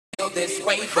this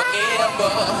way forever.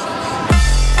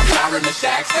 Byron the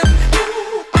Jackson.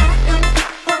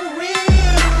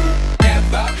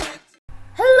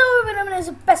 Hello everyone, my name is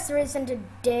Besserace, and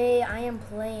today I am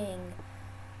playing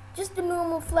just a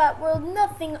normal flat world,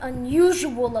 nothing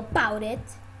unusual about it.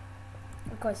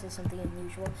 Of course there's something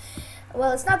unusual.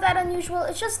 Well, it's not that unusual,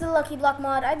 it's just the Lucky Block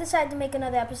mod. I decided to make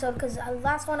another episode because the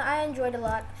last one I enjoyed a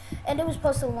lot, and it was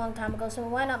posted a long time ago, so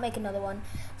why not make another one?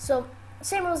 So,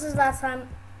 same rules as last time.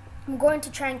 I'm going to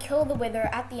try and kill the Wither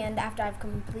at the end after I've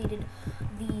completed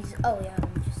these. Oh yeah,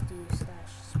 let me just do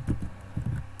slash.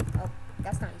 Oh,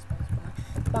 that's not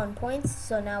spawn points.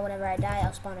 So now whenever I die,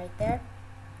 I'll spawn right there.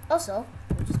 Also,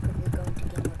 I'm just quickly going to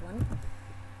game mode 1.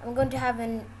 I'm going to have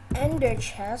an ender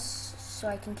chest so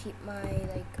I can keep my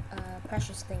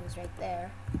precious things right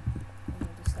there.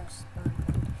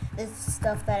 This is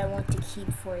stuff that I want to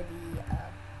keep for the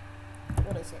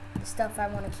what is it? The stuff I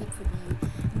want to keep for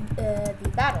the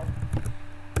battle.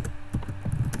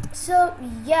 So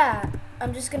yeah,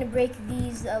 I'm just gonna break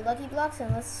these lucky blocks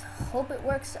and let's hope it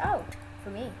works out for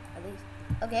me at least.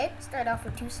 Okay, start off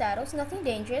with 2 saddles. Nothing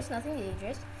dangerous. Nothing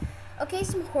dangerous. Okay,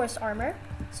 some horse armor.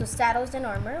 So saddles and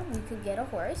armor. We could get a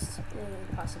horse,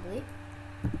 possibly.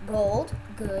 Gold,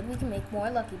 good. We can make more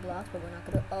lucky blocks, but we're not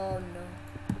gonna. Oh no.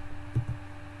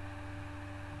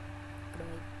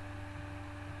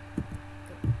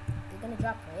 They're gonna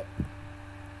drop, right?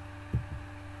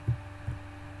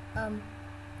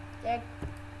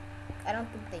 I don't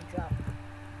think they drop.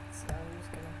 So I'm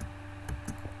just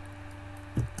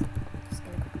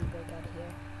gonna quickly break out of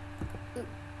here. Ooh,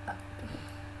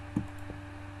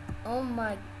 oh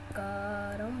my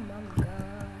god, oh my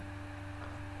god.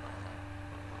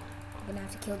 I'm gonna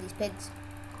have to kill these pigs.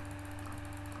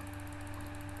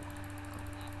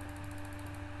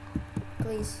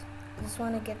 Please, I just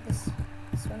wanna get this.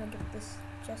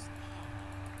 Just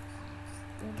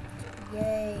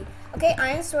yay. Okay,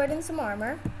 iron sword and some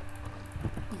armor.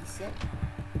 Decent. Oh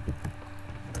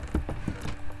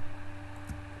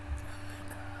my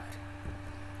god.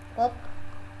 Well,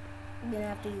 I'm gonna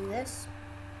have to do this.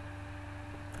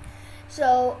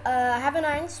 So, I have an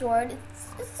iron sword.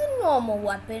 It's a normal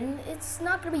weapon. It's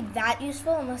not gonna be that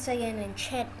useful unless I get an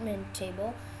enchantment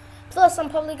table. Plus, I'm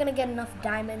probably gonna get enough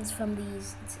diamonds from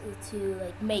these to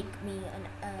like make me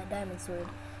a diamond sword.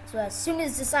 So as soon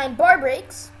as this iron bar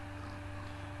breaks,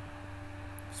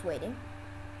 just waiting.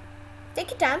 Take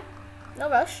your time, no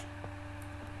rush.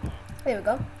 There we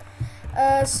go.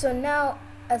 So now,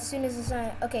 as soon as this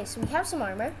iron, okay, so we have some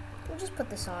armor. We'll just put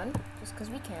this on, just because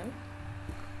we can.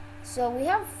 So we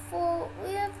have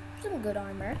some good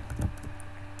armor.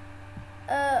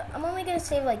 I'm only gonna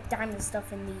save like diamond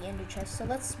stuff in the ender chest, so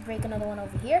let's break another one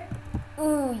over here.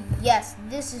 Ooh, yes,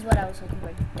 this is what I was looking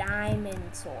for.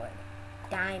 Diamond sword.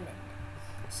 Diamond.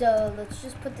 So let's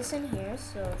just put this in here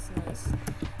so it's nice.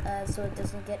 So it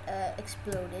doesn't get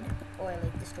exploded or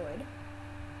like destroyed.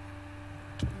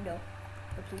 No.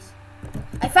 Oh, please.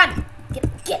 I found it! Get it!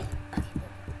 Okay.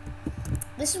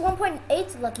 This is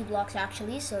 1.8 lucky blocks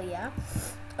actually, so yeah.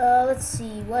 Let's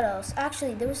see, what else?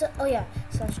 Actually, there was a, oh yeah,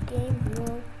 /game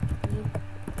rule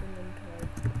inventory.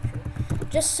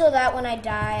 Just so that when I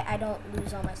die, I don't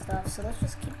lose all my stuff. So let's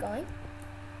just keep going.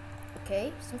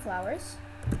 Okay, some flowers.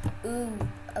 Ooh,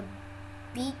 a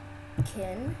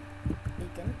beacon.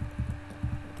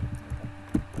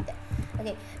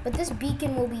 Okay, but this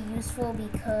beacon will be useful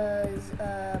because,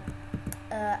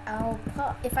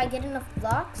 if I get enough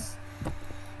blocks,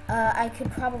 I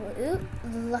could probably, ooh,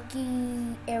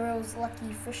 lucky arrows,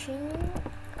 lucky fishing.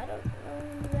 I don't know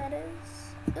who that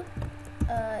is. Oop.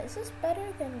 Is this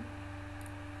better than,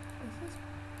 is this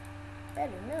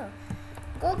better? No.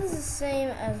 Gold is the same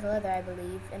as leather, I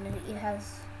believe, and it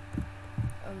has,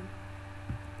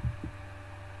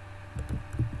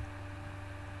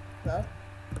 well,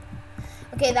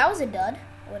 okay, that was a dud,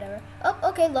 whatever. Oh,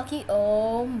 okay, lucky,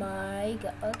 oh my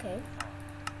god, okay.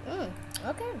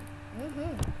 Okay.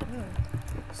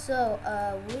 So,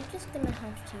 we're just gonna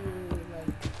have to,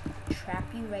 like, trap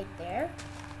you right there.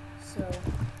 So,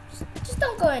 just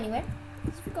don't go anywhere.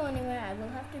 If you go anywhere, I will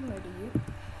have to murder you.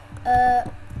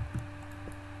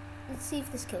 Let's see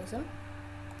if this kills him.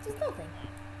 There's nothing.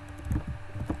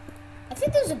 I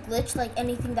think there's a glitch, like,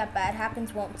 anything that bad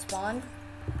happens won't spawn.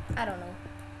 I don't know.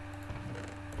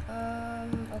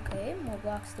 Okay, more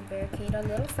blocks to barricade our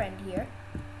little friend here.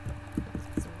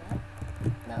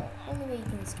 No, only way you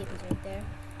can escape is right there.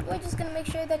 We're just gonna make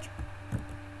sure that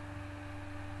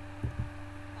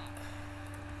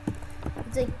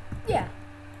it's like, yeah.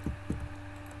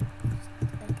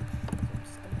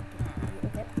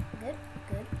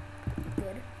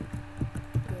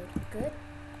 Okay,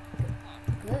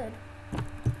 good.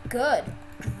 Good.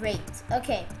 Great.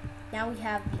 Okay. Now we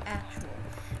have the actual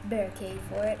barricade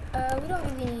for it. We don't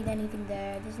really need anything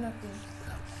there. There's nothing.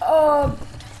 Oh,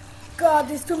 God,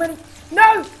 there's too many.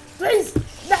 No! Please!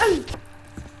 No!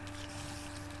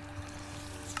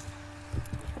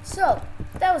 So,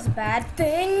 that was a bad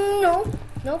thing. No.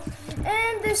 Nope.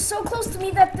 And they're so close to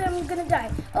me that I'm gonna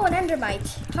die. Oh, an endermite.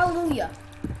 Hallelujah.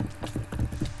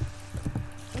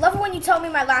 Love it when you tell me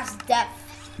my last death.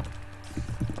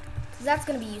 That's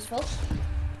gonna be useful.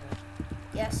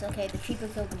 Yes, okay, the creeper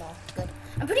killed them all. Good.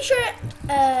 I'm pretty sure,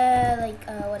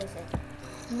 what is it?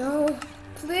 No,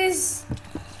 please,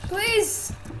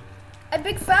 please. I'm a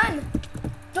big fan.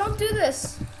 Don't do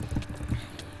this.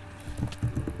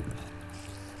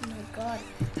 Oh my God,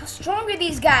 how strong are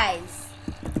these guys?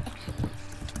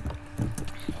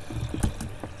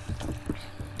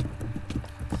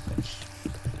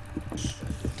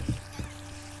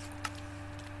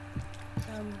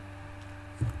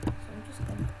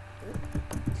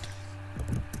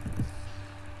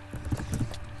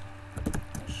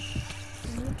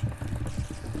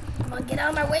 Get out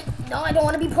of my way. No, I don't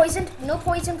want to be poisoned. No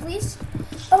poison, please.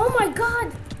 Oh my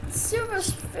God.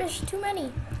 Silverfish, too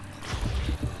many.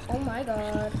 Oh my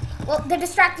God. Well, they're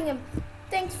distracting him.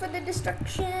 Thanks for the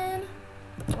distraction.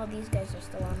 Well, these guys are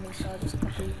still on me, so I'll just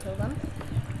quickly kill them.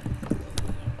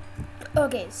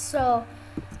 Okay, so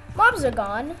mobs are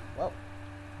gone. Well,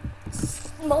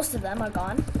 most of them are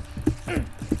gone.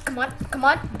 Come on, come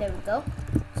on. There we go.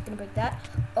 Just gonna break that.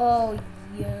 Oh,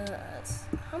 yes.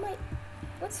 How am I...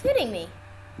 What's hitting me?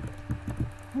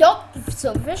 Nope,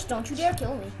 silverfish, don't you dare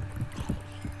kill me.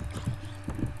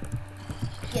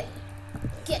 Get.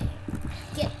 Okay.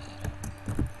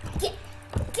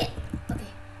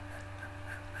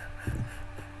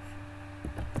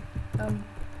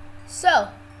 So.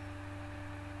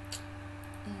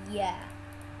 Yeah.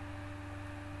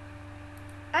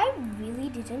 I really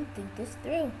didn't think this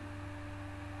through.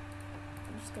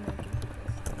 I'm just gonna do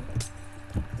this.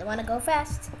 I wanna go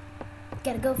fast.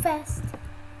 Gotta go fast.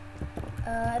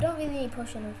 I don't really need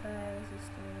potion of fire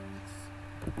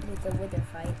resistance with the wither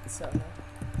fight, so no.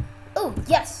 Oh,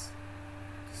 yes!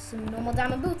 Some normal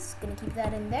diamond boots. Gonna keep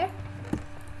that in there.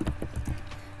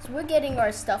 So we're getting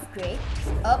our stuff great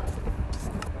up.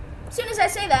 As soon as I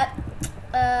say that,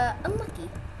 unlucky.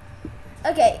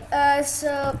 Okay,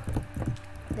 so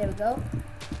there we go.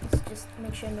 Let's just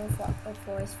make sure no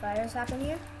forest fires happen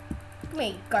here. Come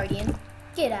here, Guardian.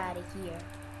 Get out of here.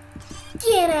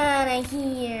 Get out of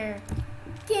here!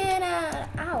 Get out!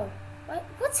 Ow!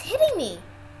 What's hitting me?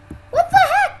 What the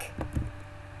heck?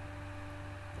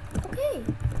 Okay,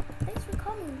 thanks for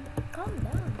calming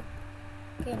down.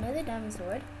 Okay, another diamond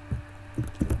sword.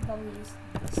 I'll probably use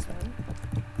this one.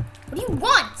 What do you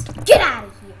want? Get out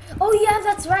of here! Oh yeah,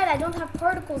 that's right. I don't have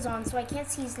particles on, so I can't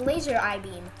see his laser eye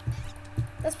beam.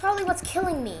 That's probably what's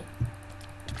killing me.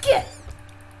 Get!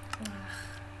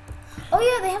 Oh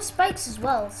yeah, they have spikes as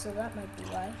well, so that might be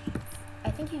why.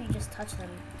 I think you just touch them.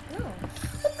 No.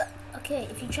 What the? Okay,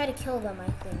 if you try to kill them,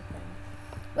 I think then.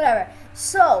 Whatever.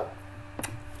 So,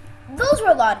 those were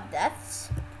a lot of deaths.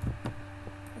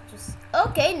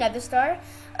 Okay, nether star.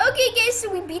 Okay, guys, so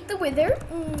we beat the wither.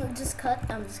 Just cut.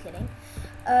 I'm just kidding.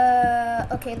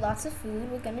 Okay, lots of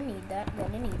food. We're gonna need that.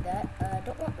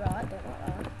 Don't want raw.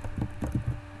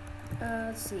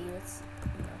 Let's see.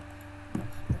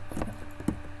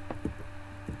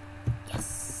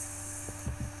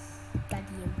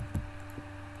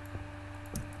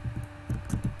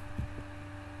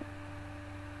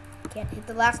 Can't hit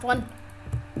the last one.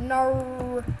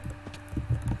 No.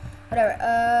 Whatever.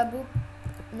 Boop.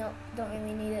 No, don't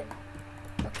really need it.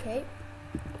 Okay.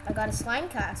 I got a slime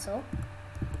castle.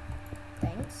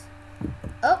 Thanks.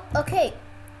 Oh, okay.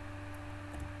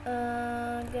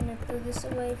 I'm gonna throw this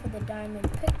away for the diamond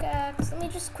pickaxe. Let me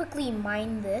just quickly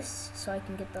mine this so I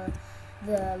can get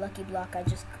the lucky block I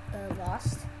just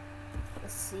lost.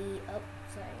 Let's see. Oh,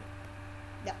 sorry.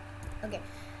 Yeah. Okay.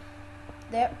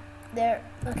 There.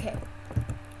 Okay.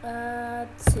 2.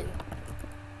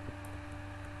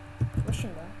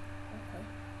 Wishing well. Okay.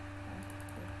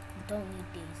 Don't need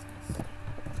daisies.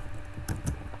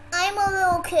 I'm a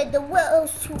little kid. The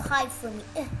well's too high for me.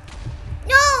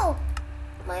 No!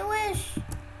 My wish.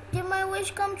 Did my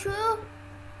wish come true?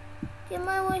 Did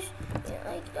my wish?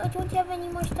 I don't have any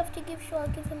more stuff to give, so I'll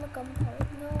give him a gum heart.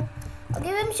 No. I'll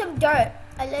give him some dirt.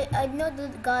 I know the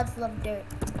gods love dirt.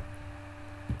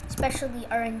 Especially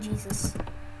RNGesus.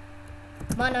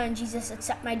 Come on, RNGesus,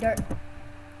 accept my dirt.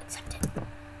 Accept it.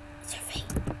 It's your fate.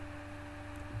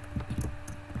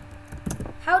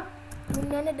 How do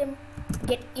none of them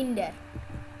get in there?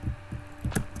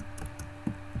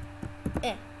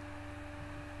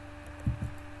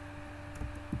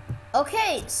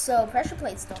 Okay, so pressure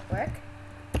plates don't work.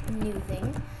 New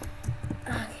thing.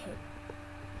 Okay.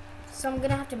 So I'm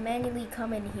gonna have to manually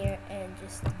come in here and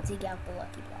just dig out the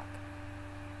lucky block.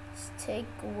 Just take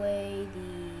away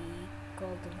the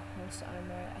golden horse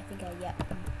armor. I think yeah.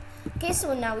 Okay,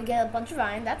 so now we get a bunch of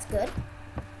iron. That's good. Get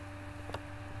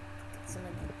some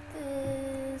of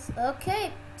this.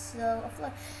 Okay, so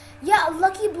yeah, a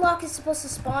lucky block is supposed to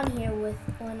spawn here with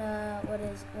when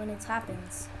it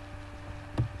happens.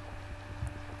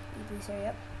 Please hurry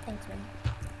up. Thanks, man.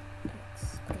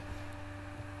 Thanks. Okay.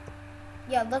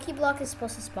 Yeah, lucky block is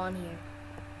supposed to spawn here.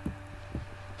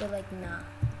 But like, not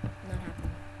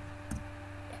happening.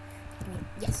 Yeah.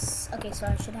 Yes. Okay, so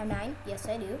I should have 9. Yes,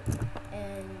 I do.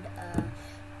 And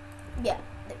yeah.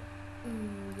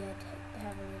 Yeah,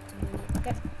 have a little.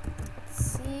 Okay. Let's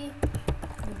see.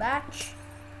 New batch.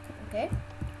 Okay.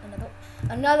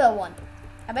 Another one.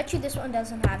 I bet you this one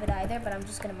doesn't have it either, but I'm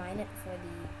just gonna mine it for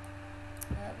the.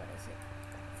 What is it?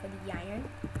 For the iron.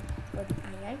 For the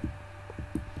iron.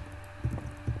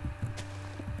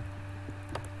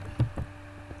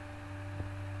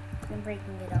 I'm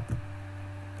breaking it up.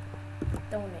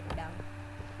 Throwing it down.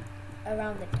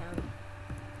 Around the town.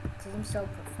 Because I'm so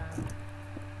profound.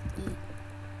 Eat.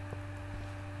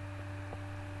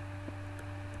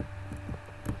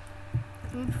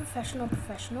 I'm a professional.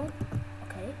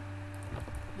 Okay.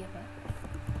 Yeah,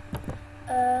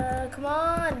 come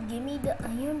on, give me the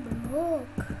iron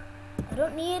block. I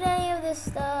don't need any of this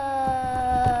stuff.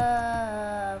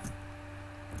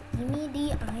 Give me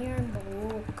the iron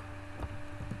block.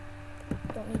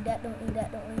 Don't need that.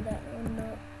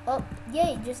 No. Oh,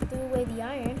 yay, just threw away the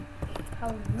iron.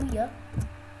 Hallelujah.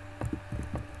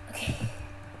 Okay.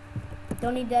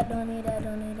 Don't need that.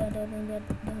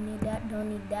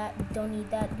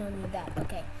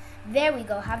 Okay. There we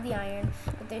go, have the iron,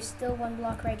 but there's still one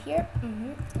block right here.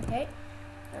 Okay.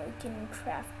 Now we can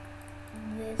craft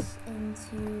this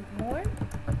into more.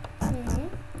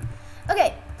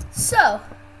 Okay, so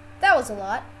that was a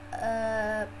lot.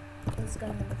 Let's go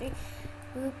to number 3.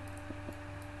 Boop.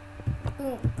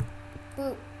 Boom.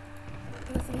 Boop.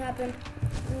 Nothing happened.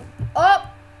 Boop. Oh!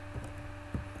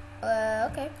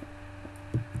 Okay.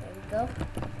 There we go.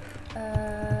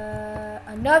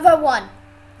 Another one.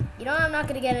 You know, I'm not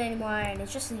going to get any more iron.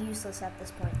 It's just useless at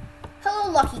this point. Hello,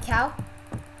 lucky cow.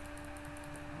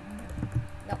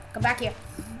 No, come back here.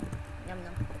 Num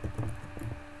num.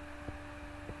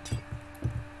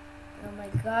 Oh my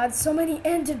god, so many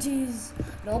entities.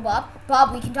 No, Bob.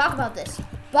 Bob, we can talk about this.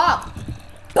 Bob.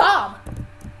 Bob.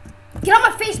 Get on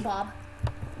my face, Bob.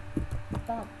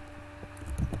 Bob.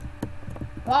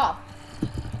 Bob.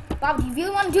 Bob, do you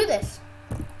really want to do this?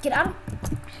 Get out of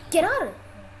it.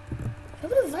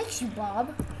 Nobody likes you,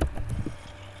 Bob.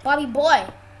 Bobby boy.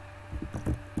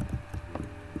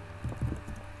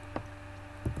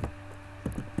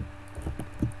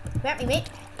 Come at me, mate.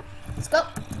 Let's go.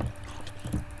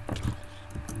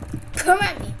 Come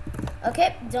at me.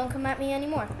 Okay, don't come at me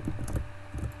anymore.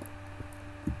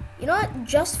 You know what?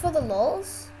 Just for the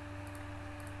lulz.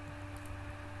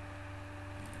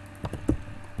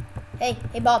 Hey,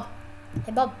 Bob.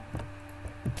 Hey, Bob.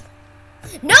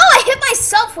 No, I hit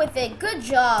myself with it. Good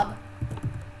job.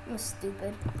 I'm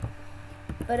stupid.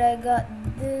 But I got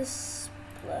this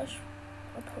splash,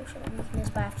 a potion of weakness,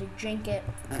 but I have to drink it.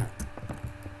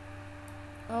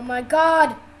 Oh my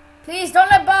god. Please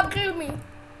don't let Bob kill me.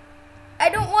 I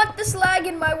don't want this lag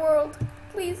in my world.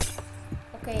 Please.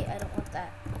 Okay, I don't want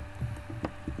that.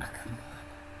 Oh, come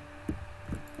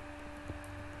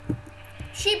on.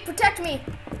 Sheep, protect me.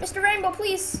 Mr. Rainbow,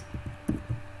 please.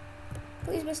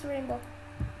 Please, Mr. Rainbow.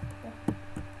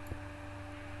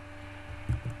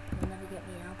 You'll never get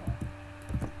me an apple.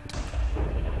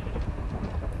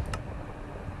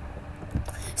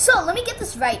 So, let me get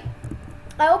this right.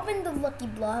 I opened the lucky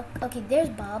block. Okay, there's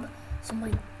Bob. So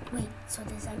wait, so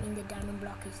does that mean the diamond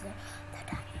block is there? The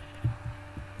diamond block.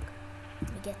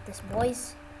 Let me get this,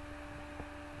 boys.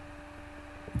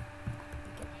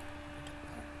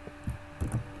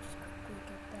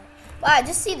 Wow, I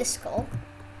just see the skull.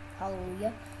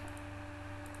 Hallelujah.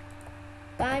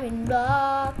 Diamond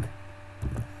block.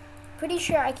 Pretty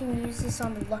sure I can use this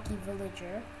on the lucky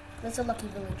villager. That's a lucky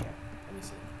villager. Let me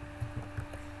see.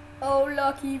 Oh,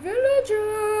 lucky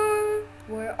villager.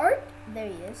 Where art? There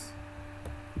he is.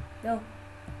 No.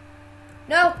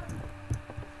 No.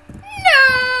 No!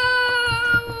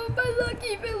 My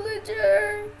lucky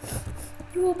villager.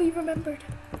 You will be remembered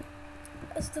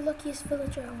as the luckiest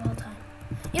villager of all time.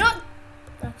 You know what?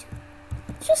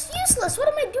 It's just useless. What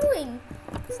am I doing?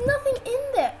 There's nothing in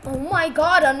there. Oh my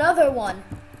god, another one.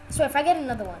 So if I get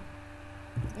another one.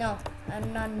 No,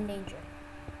 I'm not in danger.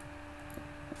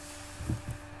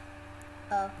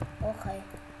 Oh, okay.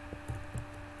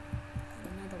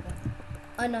 Another one.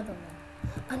 Another one.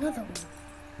 Another one.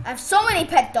 I have so many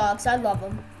pet dogs. I love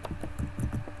them.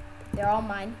 They're all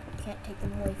mine. Can't take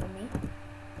them away from me.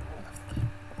 I love the game.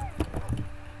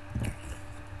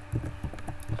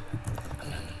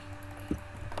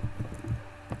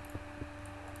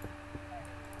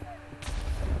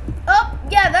 Oh,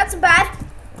 yeah, that's bad.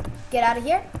 Get out of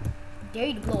here. I dare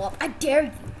you to blow up. I dare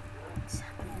you.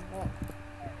 Exactly, you won't.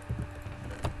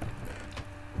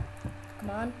 Come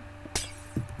on.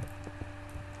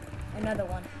 Another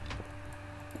one.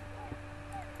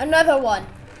 Another one.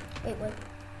 Wait, wait.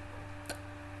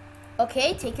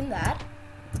 Okay, taking that.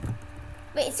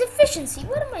 Wait, it's efficiency.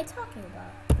 What am I talking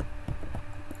about?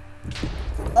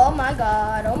 Oh my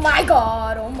god. Oh my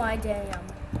god. Oh my damn.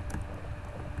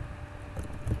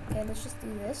 Okay, let's just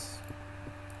do this.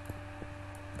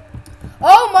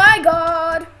 Oh my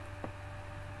god!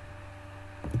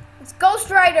 It's Ghost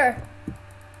Rider!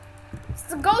 It's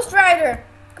the Ghost Rider!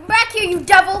 Come back here, you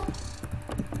devil!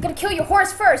 I'm gonna kill your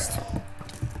horse first.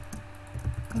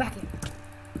 Come back here.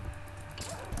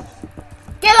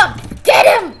 Get him! Get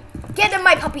him! Get him,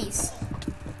 my puppies!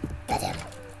 Get him.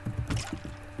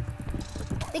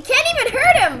 They can't even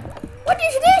hurt him! What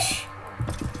is this?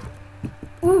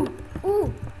 Ooh,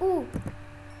 ooh, ooh.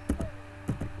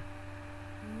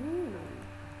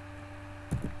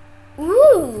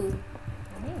 Ooh.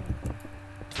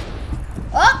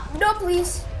 Oh, no,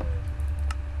 please.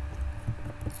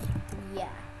 Yeah.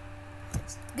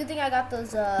 Good thing I got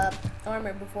those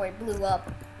armor before it blew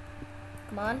up.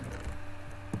 Come on.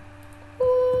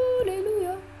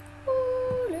 Hallelujah.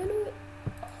 Hallelujah.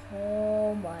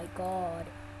 Oh my god.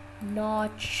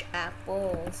 Notch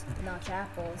apples. Notch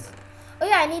apples. Oh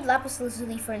yeah, I need lapis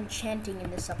lazuli for enchanting in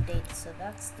this update, so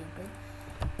that's stupid.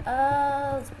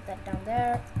 Let's put that down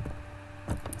there.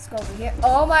 Let's go over here.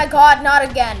 Oh my god, not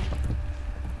again.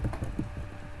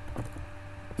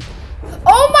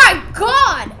 Oh my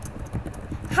god!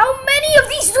 How many of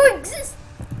these do exist?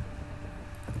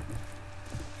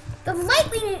 The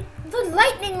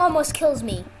lightning almost kills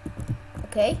me.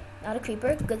 Okay, not a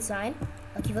creeper, good sign.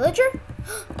 Lucky villager?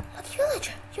 Lucky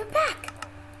villager, you're back.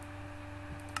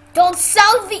 Don't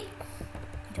sell the... You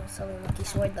don't sell the lucky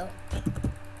sword though.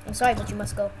 I'm sorry, but you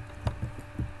must go.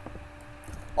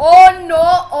 Oh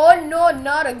no,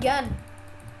 not again.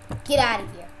 Get out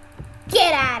of here.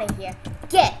 Get out of here.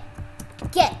 Get.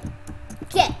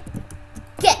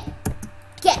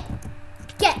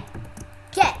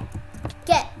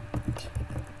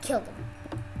 Kill them.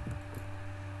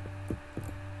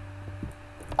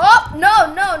 Oh,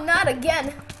 no, not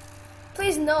again.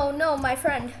 Please, no, my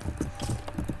friend.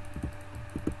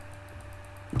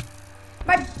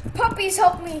 My puppies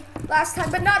helped me last time,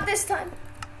 but not this time.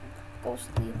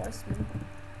 Ghostly horseman.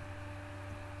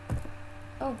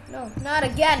 Oh, no, not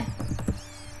again.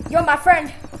 You're my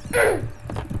friend.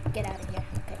 Get out of here.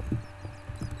 Okay.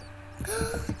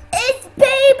 It's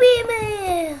Baby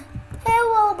Man.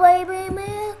 Hello, Baby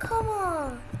Man. Come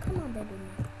on, Baby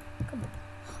Man. Come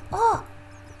on.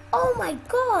 Oh my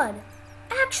God.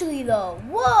 Actually, though,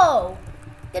 whoa.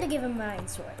 Gotta give him my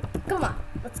sword. Come on,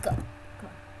 let's go. Come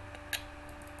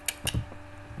on.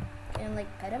 And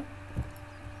like pet him.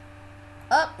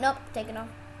 Oh, nope, taken off.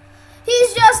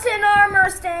 He's just an armor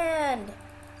stand.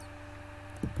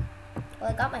 Well,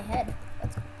 I got my head.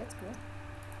 That's cool.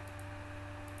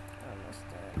 Almost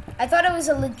dead. I thought it was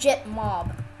a legit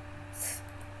mob.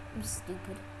 I'm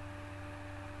stupid.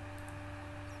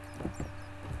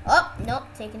 Oh, nope,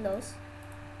 taking those.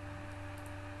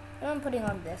 And I'm putting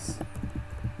on this.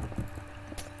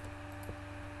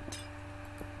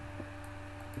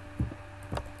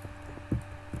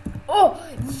 Oh,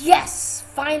 yes,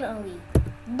 finally.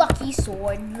 Lucky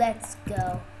sword, let's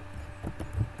go.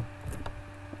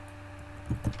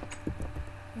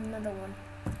 Another one.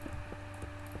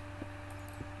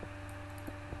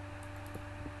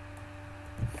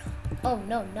 Oh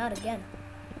no, not again.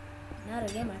 Not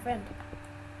again, my friend.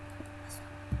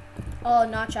 Oh,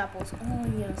 notch apples. Oh,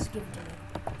 yes, give it to me.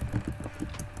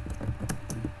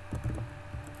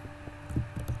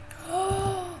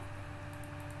 Oh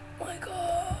my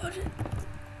God.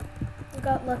 I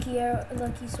got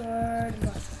lucky sword.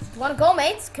 You wanna go,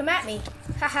 mates? Come at me.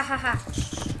 Ha ha ha ha.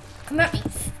 Come at me.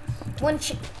 One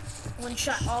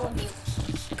shot, all of you.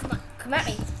 Come at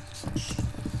me.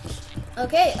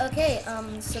 Okay,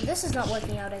 so this is not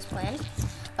working out as planned.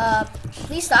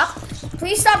 Please stop.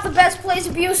 Please stop the best plays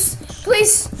abuse.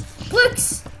 Please.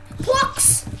 Plucks.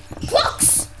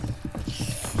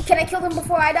 Can I kill them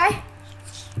before I die?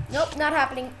 Nope, not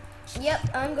happening. Yep,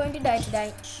 I'm going to die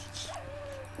today.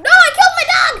 No, I killed my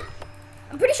dog!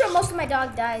 I'm pretty sure most of my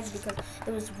dog died because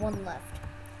there was one left.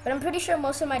 But I'm pretty sure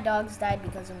most of my dogs died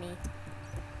because of me.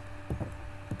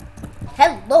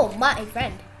 Hello, my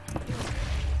friend.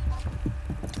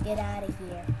 Get out of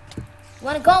here. You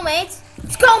wanna go, mates?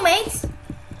 Let's go, mates!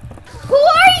 Who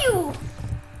are you?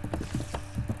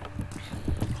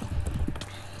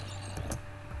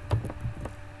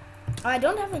 Oh, I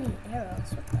don't have any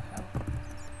arrows. What the hell?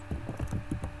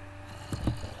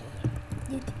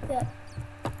 You do that.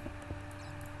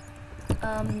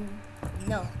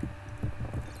 No.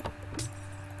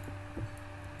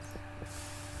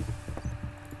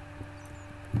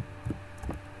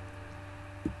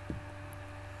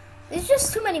 There's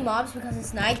just too many mobs because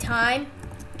it's nighttime.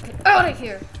 Get out of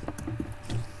here.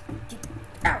 Get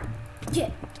out.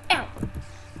 Get out.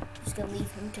 Just gonna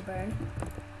leave him to burn.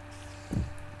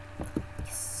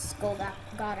 Yes,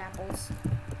 god apples.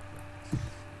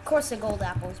 Of course they're gold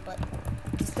apples, but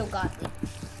it's still godly.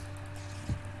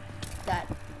 That.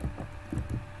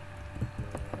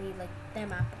 We like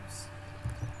them apples.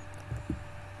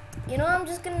 You know, I'm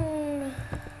just gonna...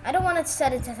 I don't want to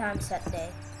set it to time set day.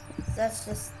 That's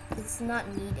just... It's not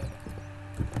needed.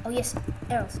 Oh, yes.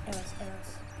 Arrows, arrows,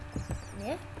 arrows.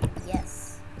 Yeah?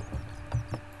 Yes.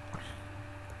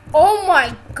 Oh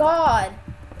my god!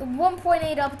 The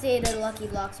 1.8 updated Lucky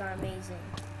Blocks are amazing.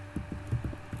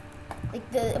 Like,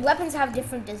 the weapons have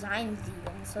different designs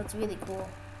even, so it's really cool.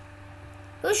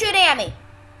 Who's shooting at me?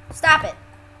 Stop it.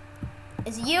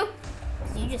 Is it you?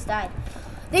 You just died.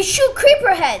 They shoot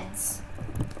creeper heads!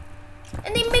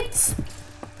 And they make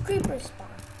creepers spawn.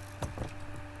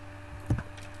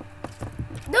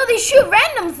 No, they shoot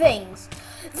random things.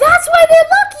 That's why they're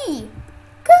lucky.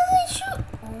 Because they shoot.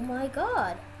 Oh my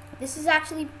god. This is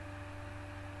actually...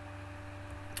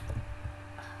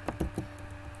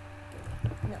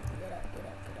 No, get up, get up, get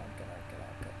up, get up, get up, get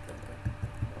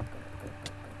up.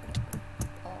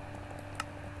 Oh.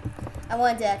 I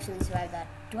wanted to actually survive that.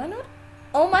 Do I not?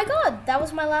 Oh my god. That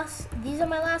was my last... These are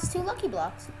my last 2 lucky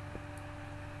blocks.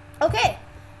 Okay.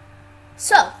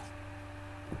 So...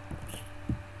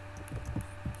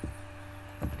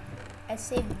 I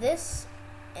saved this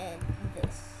and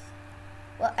this.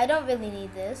 Well, I don't really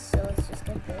need this, so let's just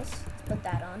get this. Let's put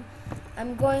that on.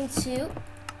 I'm going to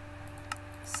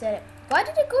set it. Why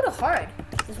did it go to hard?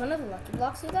 Does one of the lucky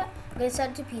blocks do that? I'm going to set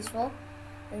it to peaceful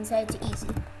and set it to easy.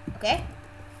 Okay?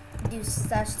 Do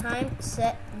slash time,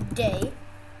 set day.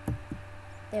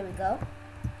 There we go.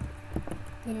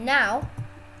 And now,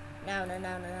 I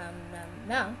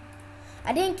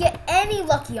didn't get any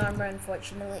lucky armor,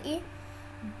 unfortunately.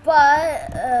 But,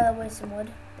 where's some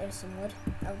wood? There's some wood.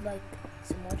 I would like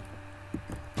some wood.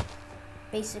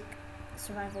 Basic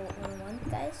survival 101,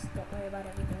 guys. Don't worry about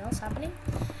everything else happening.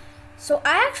 So,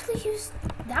 I actually used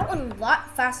that one a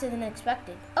lot faster than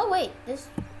expected. Oh, wait. There's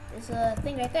a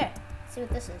thing right there. Let's see what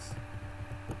this is.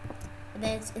 And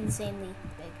then it's insanely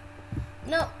big.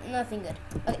 No, nothing good.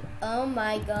 Okay. Oh,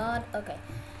 my God. Okay.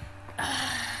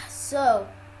 So,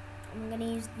 I'm going to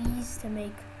use these to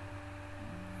make...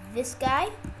 this guy.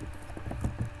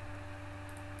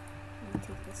 Let me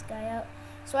take this guy out.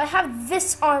 So I have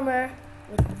this armor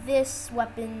with this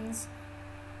weapons.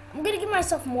 I'm gonna give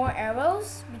myself more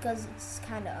arrows because it's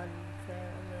kind of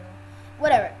unfair.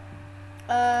 Whatever.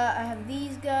 I have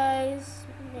these guys.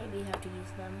 Maybe have to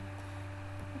use them.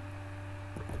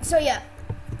 So yeah,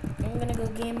 I'm gonna go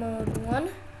game mode 1.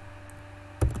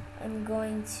 I'm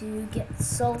going to get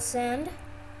soul sand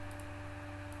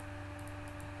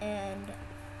and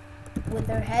with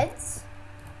their heads.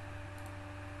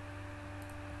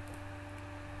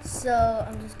 So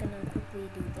I'm just gonna quickly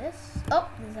do this. Oh,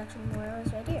 there's actually more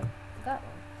arrows right here. Forgot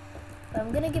one. But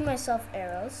I'm gonna give myself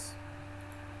arrows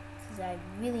because I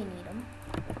really need them.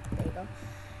 There you go.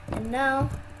 And now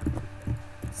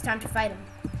it's time to fight him,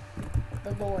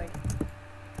 the Lord.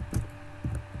 I'm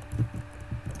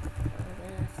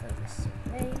gonna throw this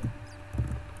away.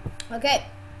 Okay.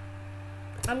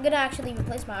 I'm gonna actually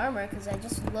replace my armor because I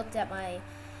just looked at my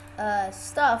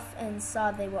stuff and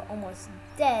saw they were almost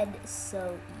dead.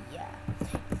 So yeah,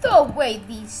 throw away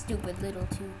these stupid little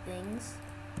 2 things.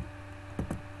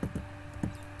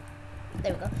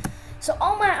 There we go. So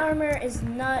all my armor is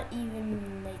not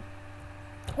even like...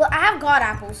 Well, I have god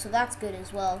apples, so that's good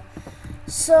as well.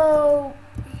 So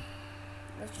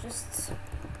let's just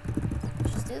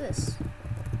do this.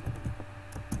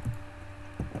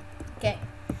 Okay.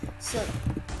 So,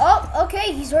 oh,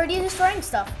 okay, he's already destroying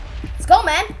stuff. Let's go,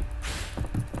 man.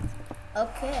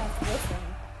 Okay, I have to wait for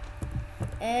him.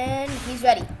 And he's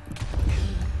ready.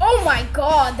 Oh my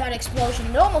god, that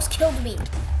explosion. It almost killed me.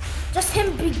 Just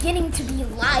him beginning to be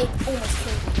alive almost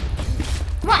killed me.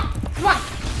 Come on, come on.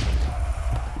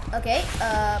 Okay,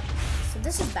 so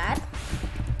this is bad.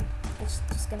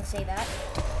 Just gonna say that.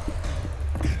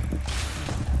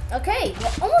 Okay,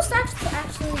 well, almost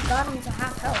actually got him to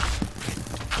half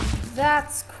health.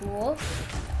 That's cool.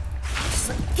 Just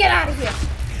like, get out of here!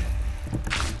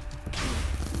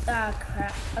 Ah,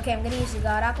 crap. Okay, I'm gonna use the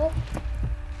God Apple.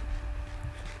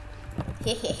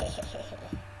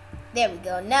 There we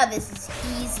go. Now this is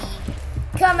easy.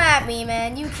 Come at me,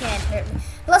 man. You can't hurt me.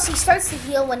 Plus, he starts to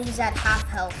heal when he's at half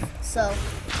health. So,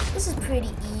 this is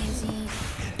pretty easy.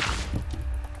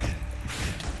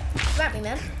 Come at me,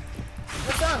 man.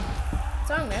 What's wrong? What's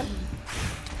wrong, man?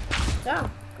 What's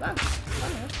wrong? Come on. Come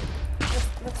on, man.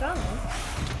 What's wrong, man?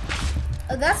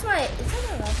 Oh, that's my... Is that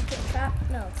a rocket trap?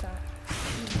 No, it's not.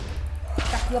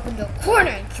 Back you up into a corner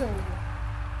and kill you.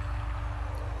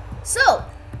 So,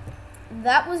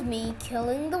 that was me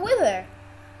killing the Wither.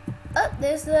 Oh,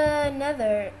 there's the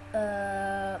Nether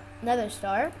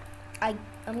star.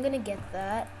 I'm gonna get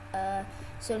that.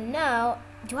 So now,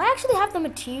 do I actually have the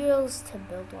materials to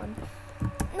build one?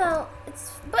 No,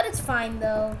 but it's fine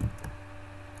though.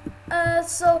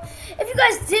 So if you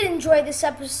guys did enjoy this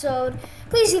episode,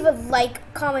 please leave a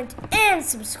like, comment, and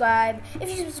subscribe. If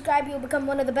you subscribe, you'll become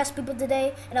one of the best people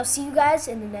today, and I'll see you guys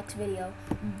in the next video.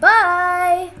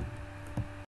 Bye!